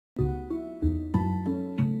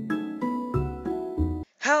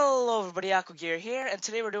Hello everybody, Aqua Gear here, and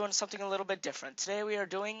today we're doing something a little bit different. Today we are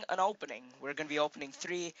doing an opening. We're going to be opening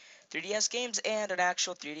three 3DS games and an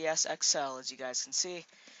actual 3DS XL, as you guys can see.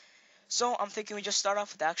 So I'm thinking we just start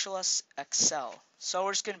off with the actual XL. So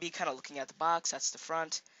we're just going to be kind of looking at the box. That's the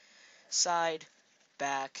front, side,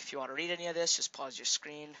 back. If you want to read any of this, just pause your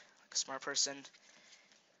screen like a smart person.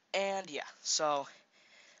 And yeah, so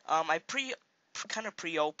I kind of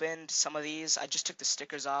pre-opened some of these. I just took the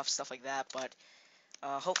stickers off, stuff like that, but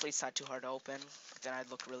hopefully it's not too hard to open. Then I'd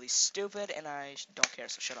look really stupid, and I don't care,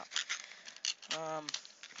 so shut up.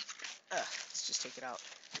 Let's just take it out.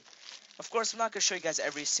 Of course, I'm not going to show you guys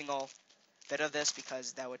every single bit of this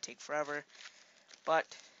because that would take forever. But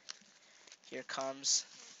here comes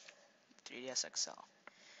 3DS XL.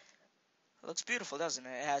 It looks beautiful, doesn't it?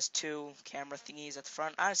 It has two camera thingies at the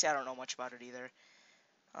front. Honestly, I don't know much about it either.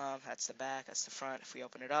 That's the back, that's the front. If we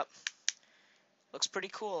open it up, looks pretty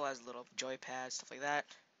cool. It has little joypads, stuff like that.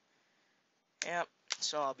 Yep,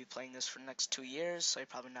 so I'll be playing this for the next 2 years, so you're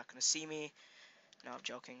probably not going to see me. No, I'm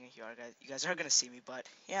joking. You guys are going to see me, but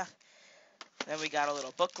yeah. Then we got a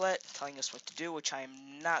little booklet telling us what to do, which I am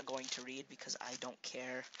not going to read because I don't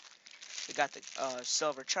care. We got the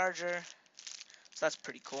silver charger, so that's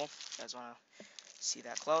pretty cool. You guys want to see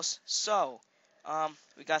that close? So,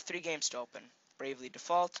 we got 3 games to open. Bravely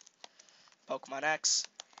Default, Pokemon X,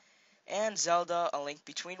 and Zelda A Link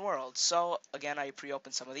Between Worlds. So, again, I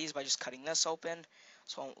pre-opened some of these by just cutting this open,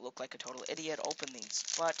 so I won't look like a total idiot. Open these,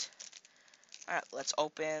 but alright, let's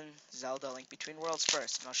open Zelda A Link Between Worlds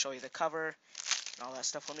first, and I'll show you the cover and all that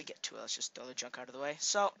stuff when we get to it. Let's just throw the junk out of the way.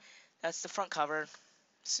 So, that's the front cover,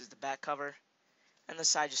 this is the back cover, and the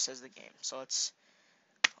side just says the game. So let's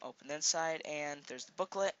open the inside, and there's the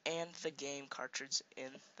booklet and the game cartridge in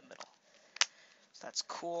the middle. So that's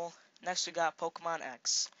cool. Next we got Pokemon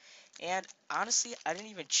X. And honestly, I didn't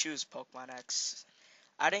even choose Pokemon X.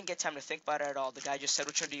 I didn't get time to think about it at all. The guy just said,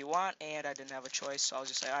 which one do you want? And I didn't have a choice, so I was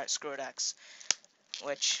just like, alright, screw it, X.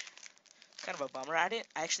 Which, kind of a bummer. I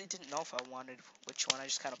actually didn't know if I wanted which one. I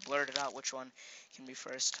just kind of blurted out which one can be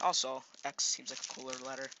first. Also, X seems like a cooler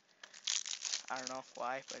letter. I don't know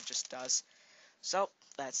why, but it just does. So,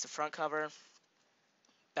 that's the front cover.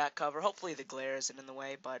 Back cover. Hopefully the glare isn't in the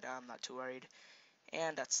way, but I'm not too worried.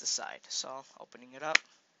 And that's the side. So, opening it up.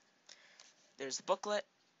 There's the booklet,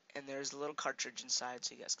 and there's a little cartridge inside,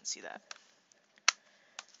 so you guys can see that.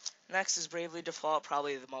 Next is Bravely Default,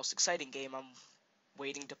 probably the most exciting game I'm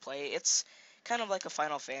waiting to play. It's kind of like a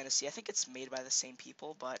Final Fantasy. I think it's made by the same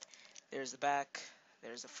people, but there's the back,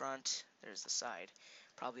 there's the front, there's the side.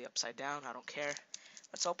 Probably upside down, I don't care.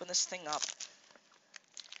 Let's open this thing up.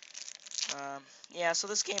 Yeah, so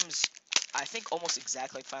this game's, I think, almost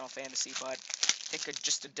exactly like Final Fantasy, but I think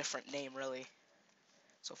just a different name, really.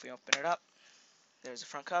 So if we open it up, there's the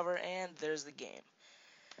front cover, and there's the game.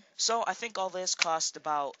 So I think all this cost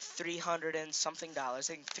about $300 and something. I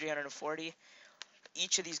think 340.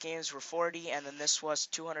 Each of these games were $40, and then this was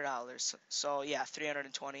 $200. So yeah,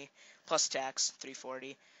 320 plus tax,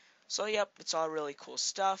 340. So yep, it's all really cool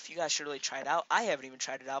stuff. You guys should really try it out. I haven't even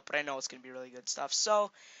tried it out, but I know it's gonna be really good stuff.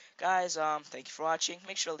 So guys, thank you for watching.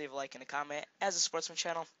 Make sure to leave a like and a comment as a Sportsman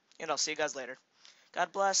channel, and I'll see you guys later.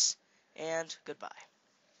 God bless, and goodbye.